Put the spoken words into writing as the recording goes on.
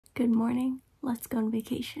Good morning. Let's go on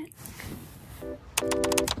vacation.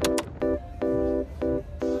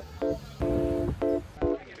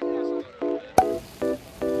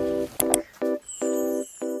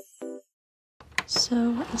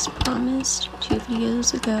 So, as promised 2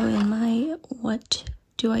 videos ago in my What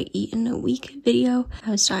Do I Eat in a Week video,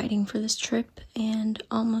 I was dieting for this trip, and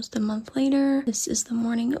almost a month later, this is the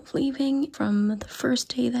morning of leaving. From the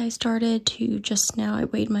first day that I started to just now, I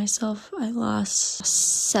weighed myself. I lost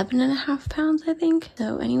 7.5 pounds, I think.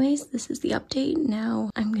 So anyways, this is the update.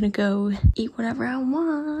 Now I'm gonna go eat whatever I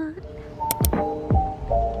want.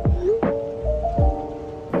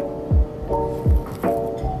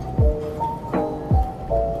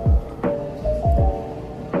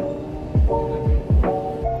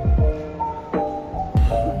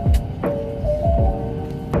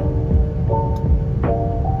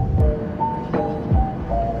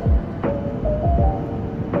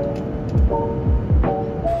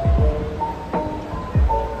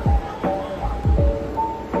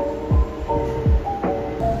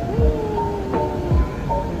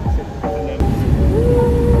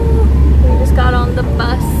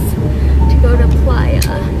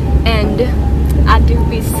 I do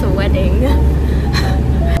be sweating.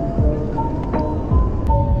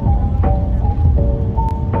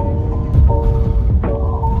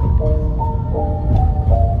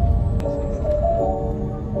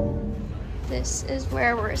 This is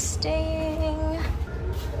where we're staying.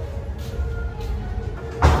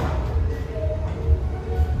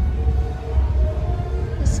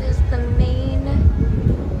 This is the main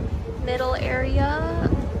middle area.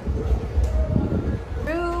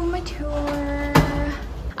 Room tour.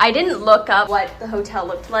 I didn't look up what the hotel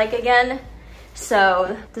looked like again,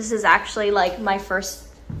 so this is actually like my first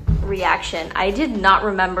reaction. I did not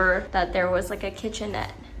remember that there was like a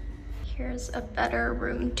kitchenette. Here's a better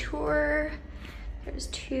room tour. There's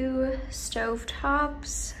 2 stove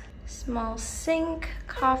tops, small sink,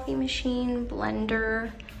 coffee machine,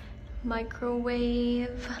 blender,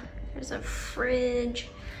 microwave. There's a fridge.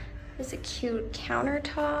 There's a cute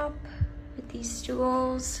countertop with these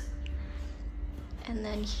stools. And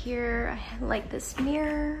then here I have like this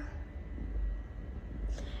mirror.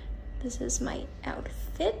 This is my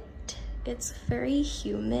outfit. It's very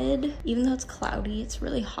humid. Even though it's cloudy, it's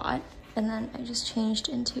really hot. And then I just changed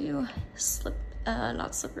into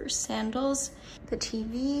not slippers, sandals. The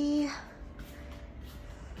TV.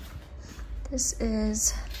 This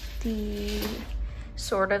is the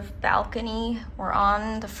sort of balcony. We're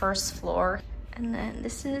on the first floor. And then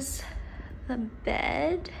this is the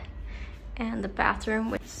bed and the bathroom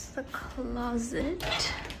with the closet.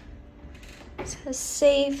 It has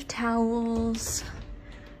safe, towels,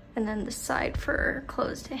 and then the side for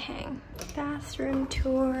clothes to hang. Bathroom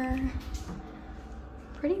tour.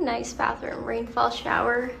 Pretty nice bathroom. Rainfall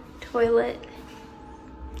shower, toilet,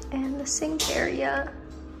 and the sink area.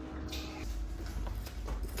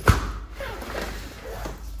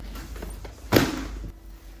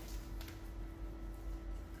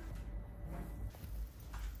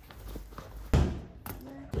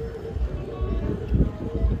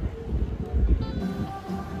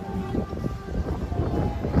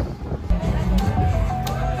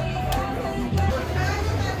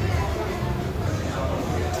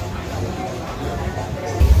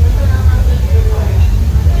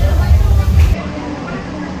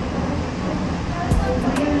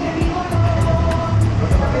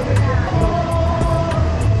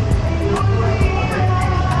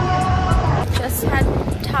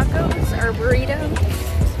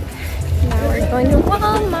 Going to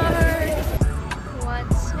Walmart. What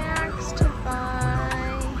snacks to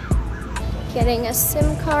buy? Getting a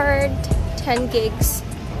SIM card, 10 gigs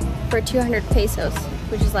for 200 pesos,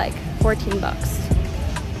 which is like 14 bucks.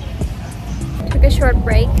 Took a short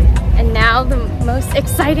break, and now the most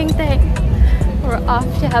exciting thing. We're off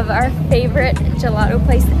to have our favorite gelato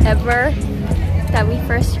place ever that we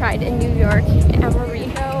first tried in New York,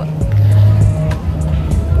 Amarillo.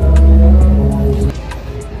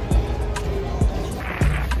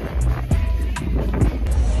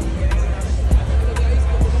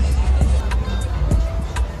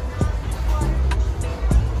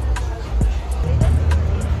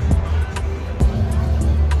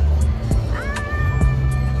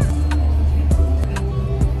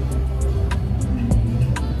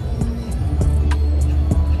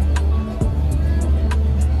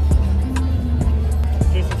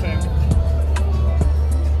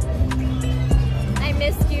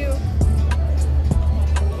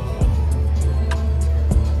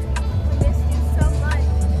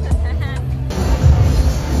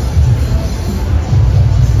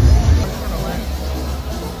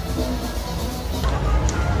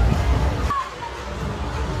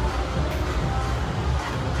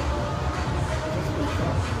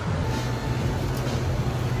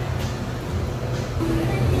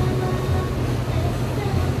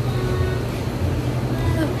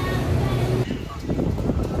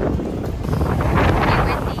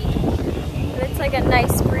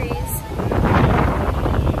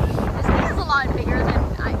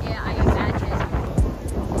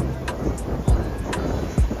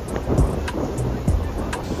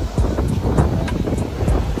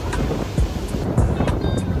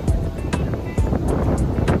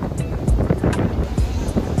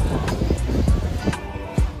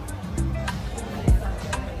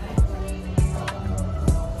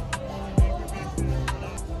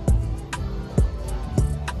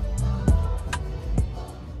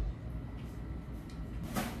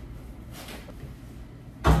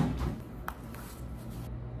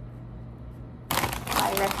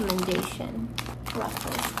 recommendation.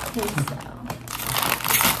 Ruffles queso.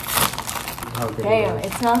 Okay. Damn,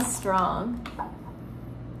 it smells strong.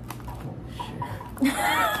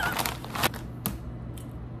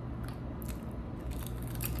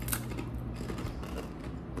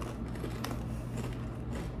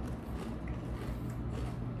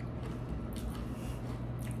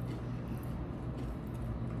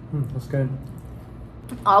 That's good.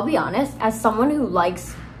 I'll be honest, as someone who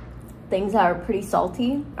likes things that are pretty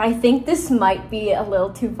salty, I think this might be a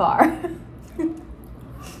little too far.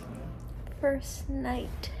 First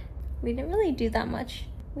night. We didn't really do that much.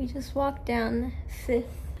 We just walked down 5th.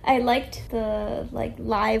 I liked the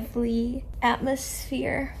lively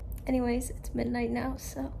atmosphere. Anyways, it's midnight now,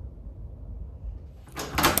 so.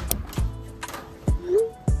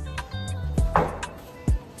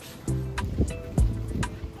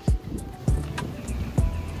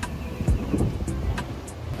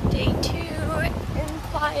 Day 2 in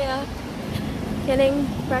Playa, getting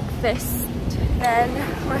breakfast. Then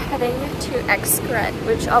we're heading to Xcaret,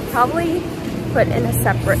 which I'll probably put in a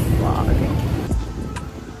separate vlog.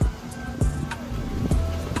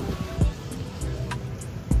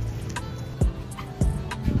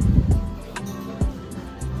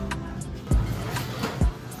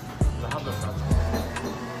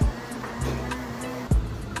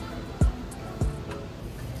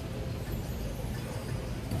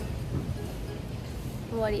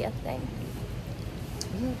 What do you think?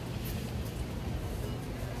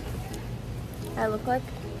 I look like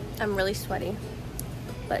I'm really sweaty,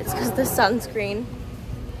 but it's because of the sunscreen.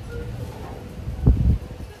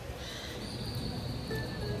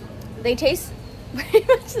 They taste pretty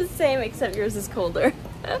much the same, except yours is colder.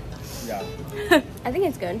 Yeah. I think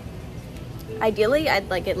it's good. Ideally, I'd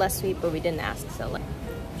like it less sweet, but we didn't ask, so like.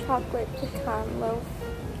 Chocolate pecan loaf.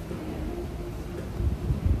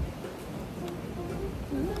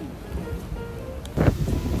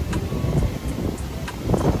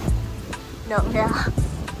 No, yeah.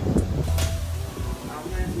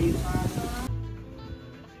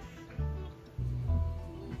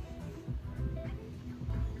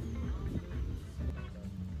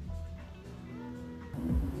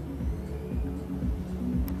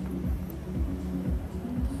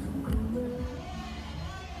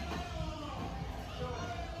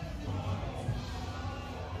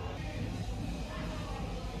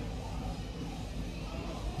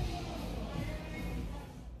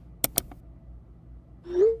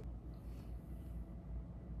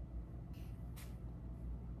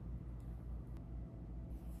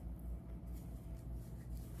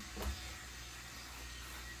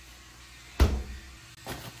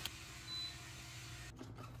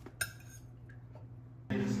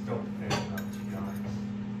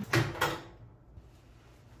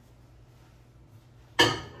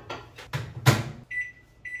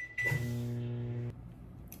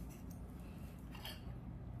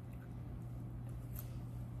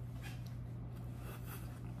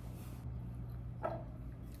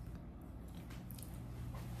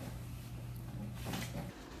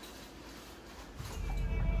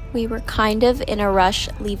 We were kind of in a rush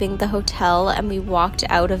leaving the hotel, and we walked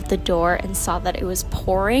out of the door and saw that it was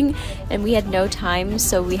pouring and we had no time,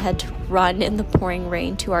 so we had to run in the pouring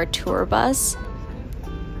rain to our tour bus.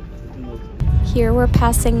 Here we're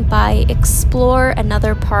passing by Xplor,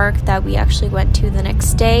 another park that we actually went to the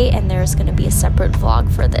next day, and there's going to be a separate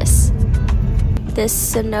vlog for this.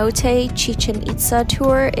 This cenote Chichén Itzá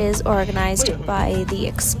tour is organized by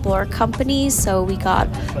the Xplor company, so we got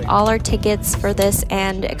all our tickets for this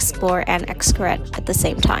and Xplor and Xcaret at the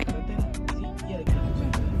same time.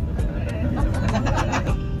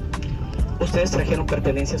 Ustedes trajeron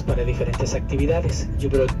pertenencias para diferentes actividades. You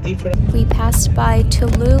brought different. We passed by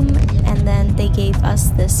Tulum, and then they gave us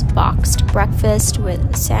this boxed breakfast with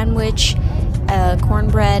a sandwich,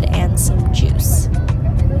 cornbread, and some juice.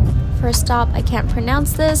 First stop, I can't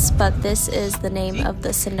pronounce this, but this is the name of the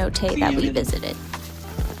cenote that we visited.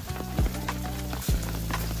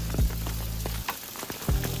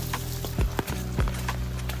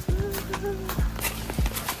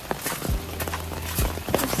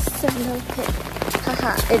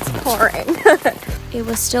 It's pouring. It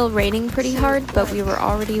was still raining pretty hard, but we were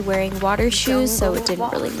already wearing water shoes, so it didn't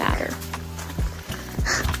really matter.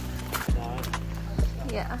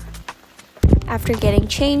 Yeah. After getting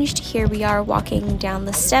changed, here we are walking down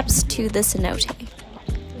the steps to the cenote.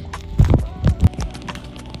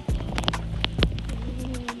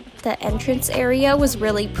 The entrance area was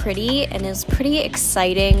really pretty, and it was pretty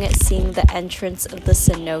exciting seeing the entrance of the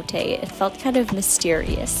cenote. It felt kind of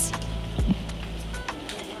mysterious.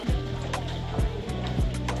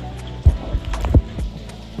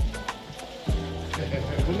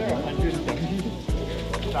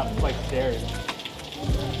 have like stairs.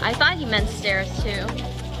 I thought he meant stairs too.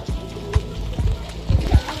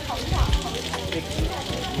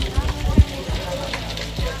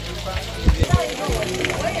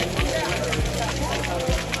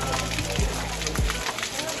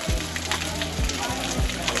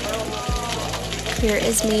 Here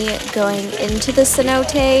is me going into the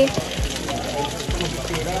cenote.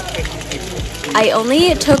 I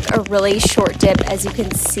only took a really short dip, as you can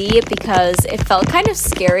see, because it felt kind of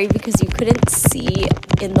scary because you couldn't see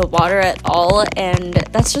in the water at all, and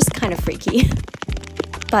that's just kind of freaky.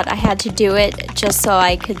 But I had to do it just so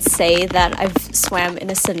I could say that I've swam in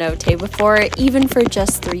a cenote before, even for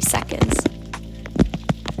just 3 seconds.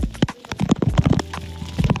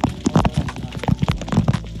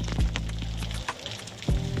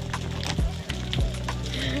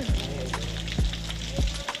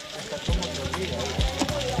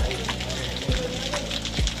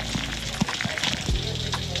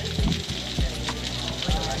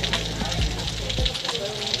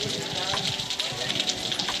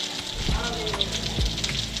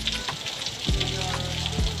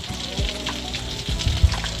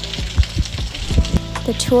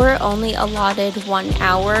 The tour only allotted 1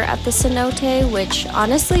 hour at the cenote, which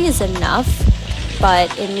honestly is enough,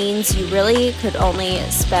 but it means you really could only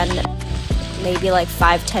spend maybe like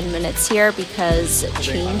 5-10 minutes here because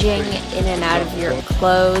changing in and out of your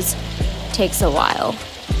clothes takes a while.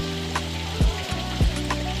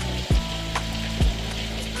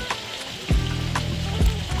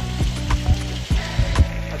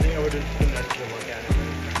 I think I would have been nice to look at it.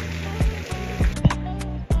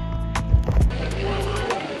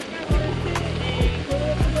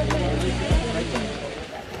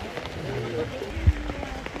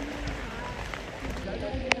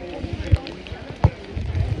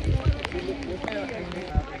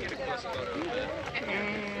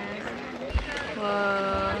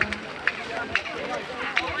 Whoa.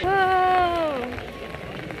 Whoa!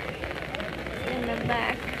 In the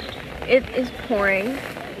back. It is pouring,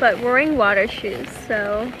 but we're wearing water shoes,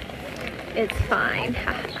 so it's fine.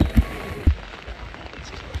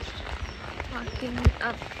 Walking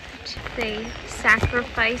up, they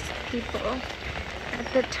sacrifice people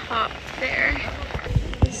at the top there.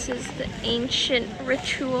 This is the ancient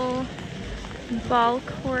ritual ball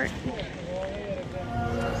court.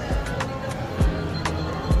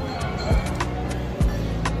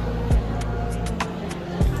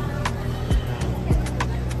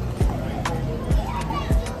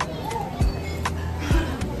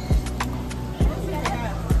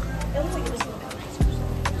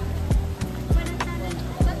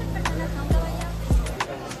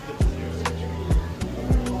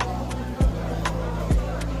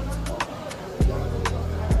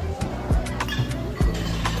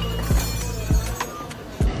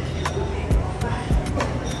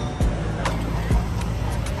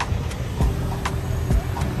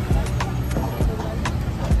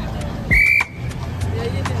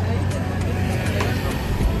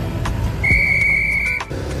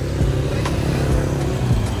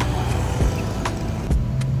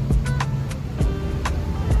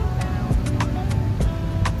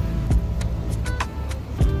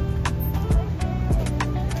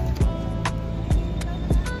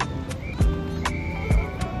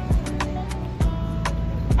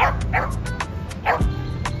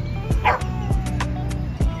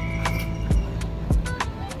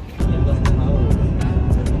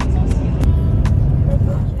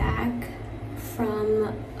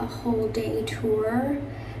 Day tour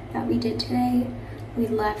that we did today. We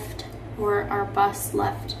left, or our bus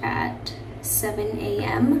left at 7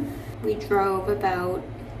 a.m. We drove about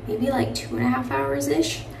maybe like 2.5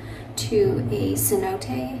 hours-ish to a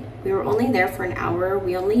cenote. We were only there for an hour.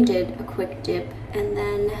 We only did a quick dip, and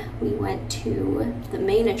then we went to the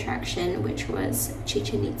main attraction, which was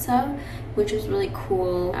Chichén Itzá, which was really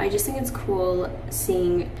cool. I just think it's cool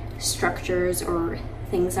seeing structures or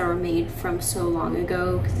things that were made from so long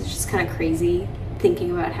ago, because it's just kind of crazy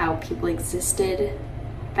thinking about how people existed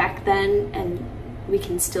back then, and we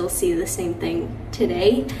can still see the same thing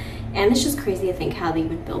today. And it's just crazy to think how they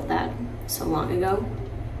even built that so long ago.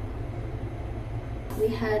 We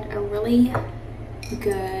had a really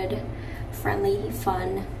good, friendly,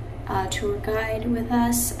 fun tour guide with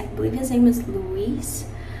us. I believe his name is Luis,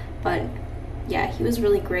 but yeah, he was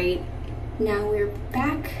really great. Now we're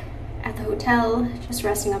back at the hotel, just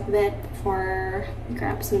resting up a bit before we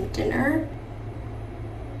grab some dinner.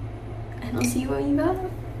 And I'll see you when you go.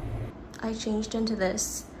 I changed into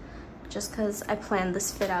this just because I planned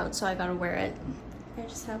this fit out, so I gotta wear it. I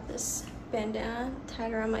just have this bandana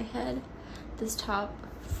tied around my head, this top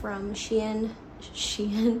from Shein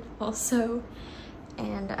also,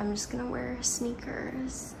 and I'm just gonna wear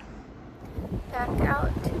sneakers. Back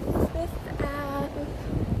out to 5th Ave.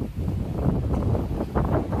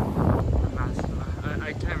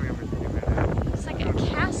 I can't remember the name of it. It's like a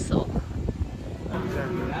castle. I'm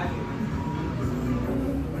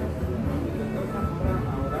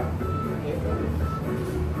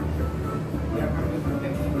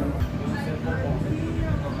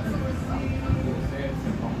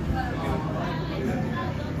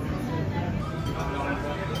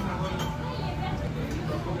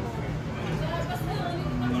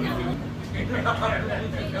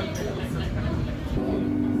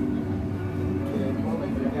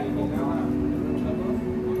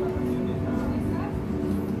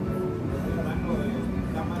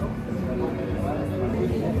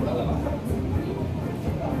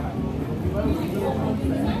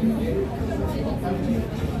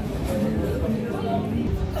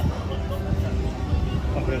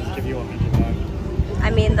going to give you $100 back. I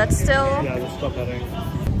mean, that's still... Yeah, we'll stop heading.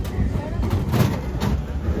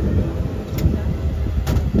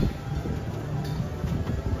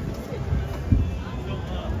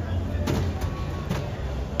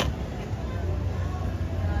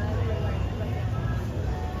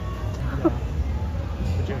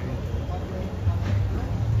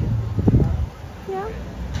 Yeah.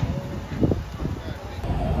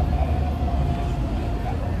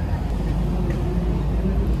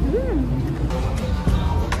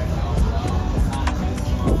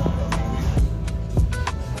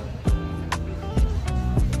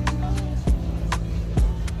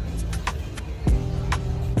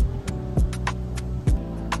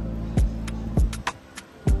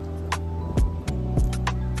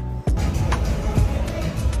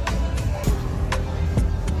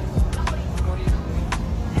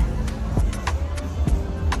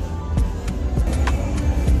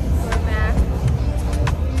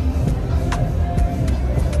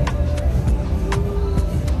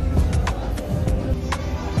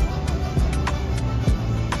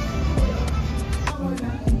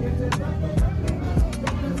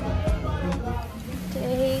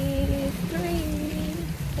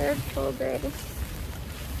 Full day.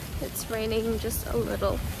 It's raining just a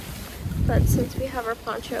little, but since we have our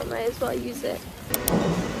poncho, might as well use it.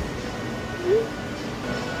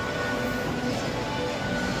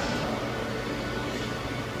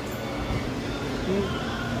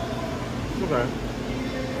 Okay.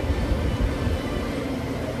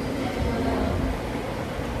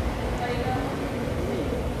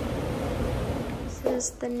 This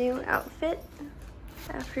is the new outfit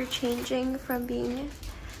after changing from being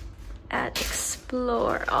at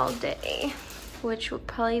Xplor all day, which will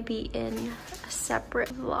probably be in a separate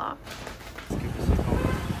vlog.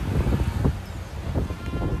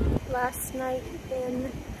 Last night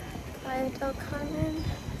in Playa Del Carmen,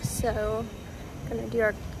 so gonna do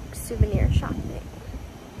our souvenir shopping.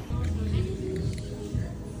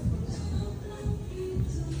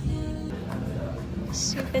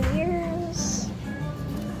 Souvenirs.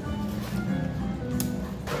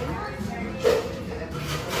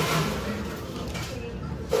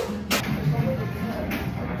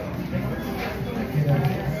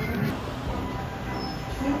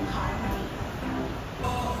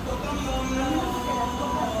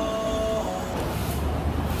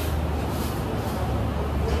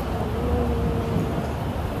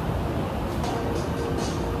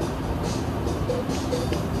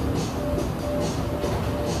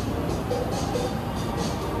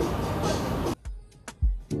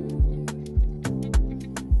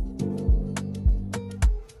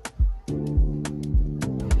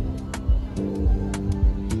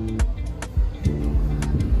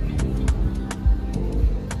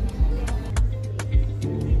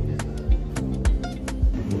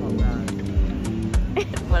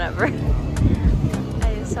 Whatever.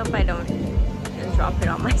 I just hope I don't drop it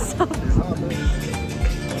on myself.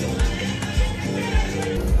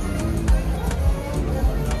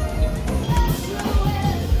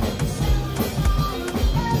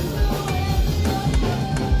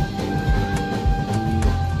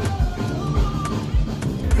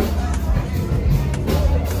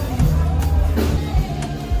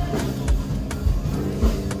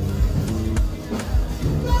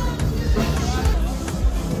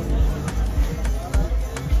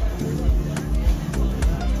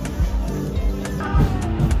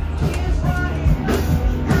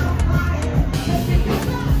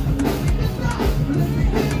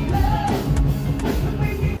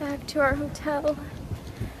 To our hotel.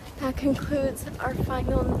 That concludes our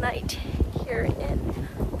final night here in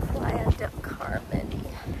Playa del Carmen.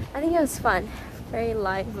 I think it was fun. Very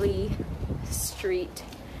lively street,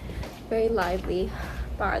 very lively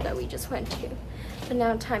bar that we just went to. But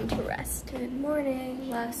now time to rest. Good morning.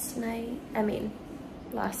 Last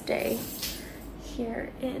day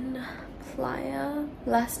here in Playa.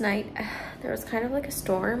 Last night there was kind of like a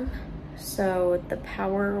storm, so the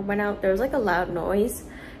power went out. There was like a loud noise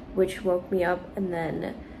which woke me up, and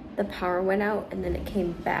then the power went out, and then it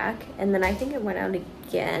came back, and then I think it went out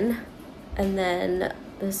again. And then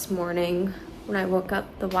this morning when I woke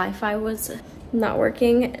up, the Wi-Fi was not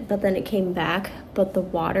working, but then it came back, but the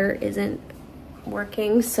water isn't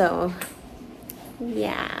working, so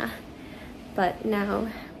yeah. But now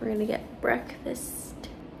we're gonna get breakfast,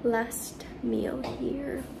 last meal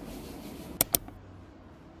here.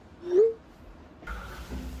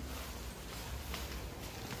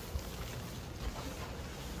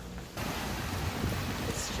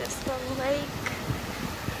 It's just a lake.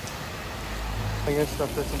 I guess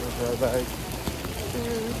stuff this in the dry bag.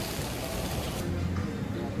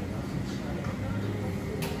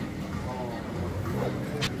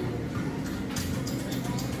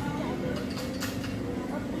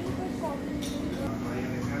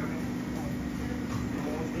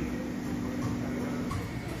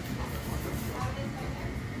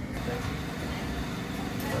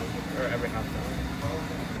 Or every half hour.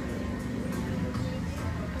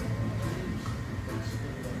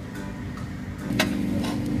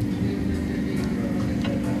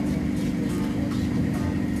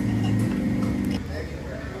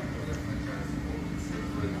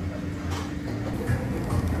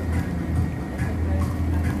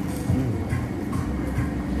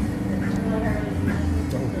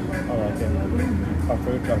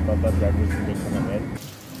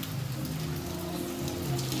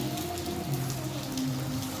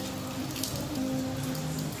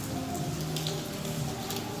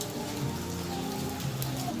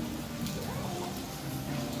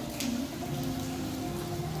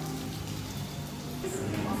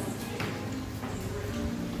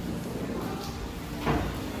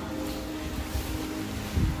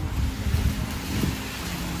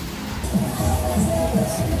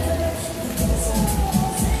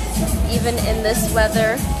 Even in this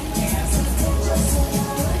weather. I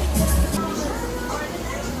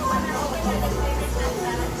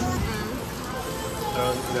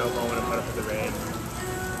don't know if I want to put up with the rain.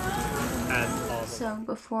 So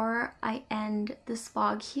before I end this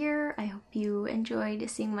vlog here, I hope you enjoyed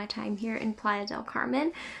seeing my time here in Playa del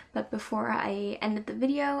Carmen. But before I ended the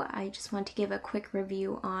video, I just want to give a quick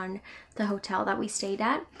review on the hotel that we stayed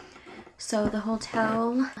at. So the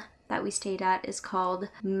hotel that we stayed at is called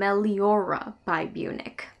Meliora by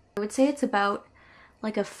Bunik. I would say it's about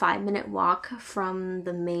like a 5-minute walk from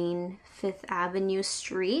the main 5th Avenue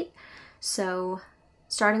street. So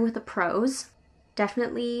starting with the pros,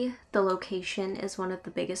 definitely the location is one of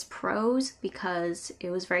the biggest pros because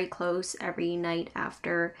it was very close. Every night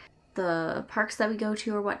after the parks that we go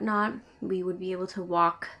to or whatnot, we would be able to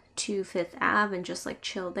walk to 5th Ave and just like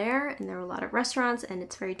chill there, and there were a lot of restaurants and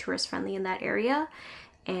it's very tourist friendly in that area.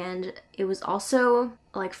 And it was also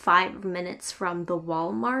like 5 minutes from the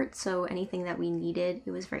Walmart, so anything that we needed,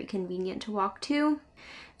 it was very convenient to walk to.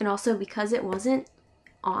 And also because it wasn't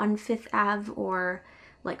on 5th Ave or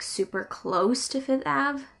like super close to 5th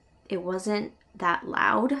Ave, it wasn't that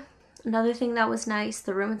loud. Another thing that was nice,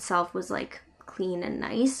 the room itself was like clean and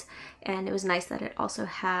nice, and it was nice that it also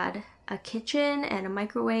had a kitchen and a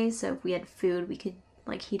microwave, so if we had food we could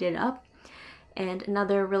like heat it up. And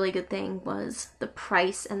another really good thing was the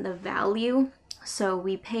price and the value. So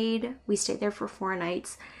we stayed there for 4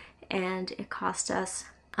 nights and it cost us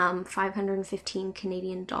 515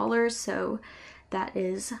 Canadian dollars, so that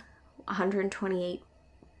is 128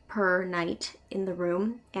 per night in the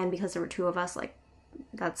room. And because there were 2 of us, like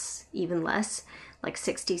that's even less, like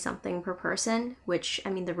 60 something per person, which I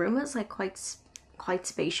mean the room is like quite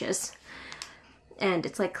spacious and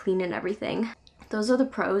it's like clean and everything. Those are the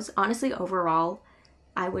pros. Honestly, overall,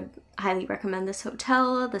 I would highly recommend this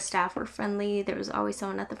hotel. The staff were friendly. There was always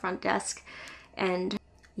someone at the front desk. And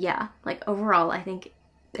yeah, like overall, I think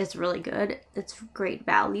it's really good. It's great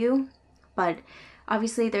value. But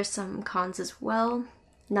obviously there's some cons as well.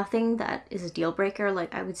 Nothing that is a deal breaker.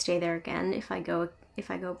 Like I would stay there again if I go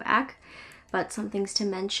back. But some things to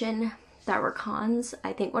mention that were cons.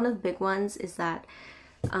 I think one of the big ones is that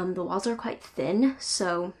the walls are quite thin.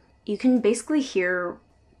 So you can basically hear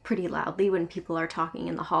pretty loudly when people are talking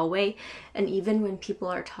in the hallway, and even when people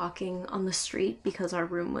are talking on the street, because our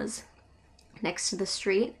room was next to the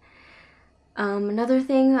street. Another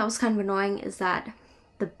thing that was kind of annoying is that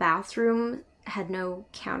the bathroom had no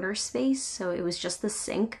counter space, so it was just the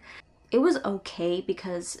sink. It was okay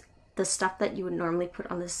because the stuff that you would normally put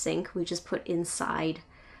on the sink we just put inside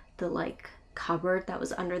the like cupboard that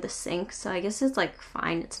was under the sink, so I guess it's like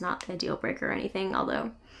fine. It's not a deal breaker or anything,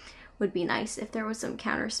 although would be nice if there was some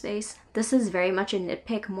counter space. This is very much a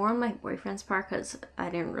nitpick, more on my boyfriend's part because I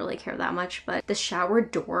didn't really care that much, but the shower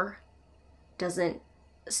door doesn't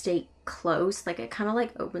stay closed. Like, it kind of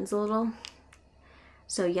like opens a little,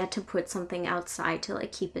 so you had to put something outside to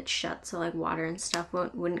like keep it shut so like water and stuff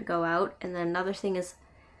wouldn't go out. And then another thing is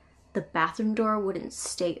the bathroom door wouldn't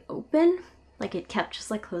stay open. Like, it kept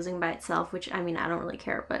just like closing by itself, which I mean, I don't really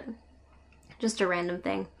care, but just a random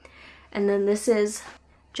thing. And then this is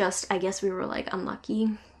just, I guess we were like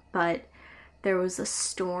unlucky, but there was a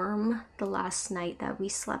storm the last night that we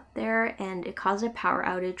slept there, and it caused a power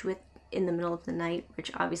outage in the middle of the night,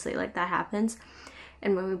 which obviously like that happens.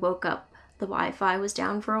 And when we woke up, the Wi-Fi was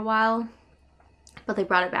down for a while, but they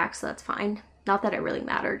brought it back, so that's fine. Not that it really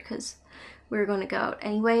mattered because we were going to go out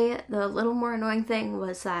anyway. The little more annoying thing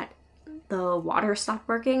was that the water stopped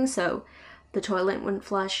working, so the toilet wouldn't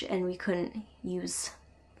flush and we couldn't use,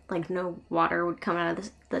 like, no water would come out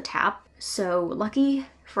of the tap. So lucky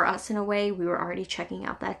for us in a way, we were already checking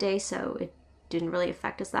out that day, so it didn't really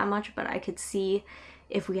affect us that much, but I could see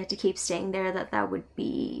if we had to keep staying there that would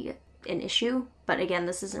be an issue. But again,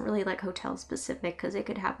 this isn't really like hotel specific because it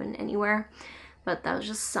could happen anywhere, but that was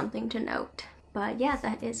just something to note. But yeah,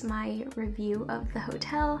 that is my review of the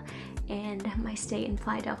hotel and my stay in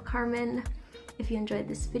Playa del Carmen. If you enjoyed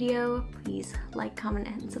this video, please like, comment,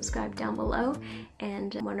 and subscribe down below.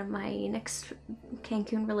 And one of my next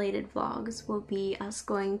Cancun related vlogs will be us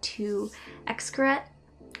going to Xcaret.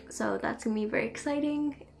 So that's gonna be very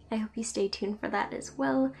exciting. I hope you stay tuned for that as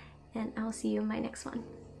well, and I'll see you in my next one.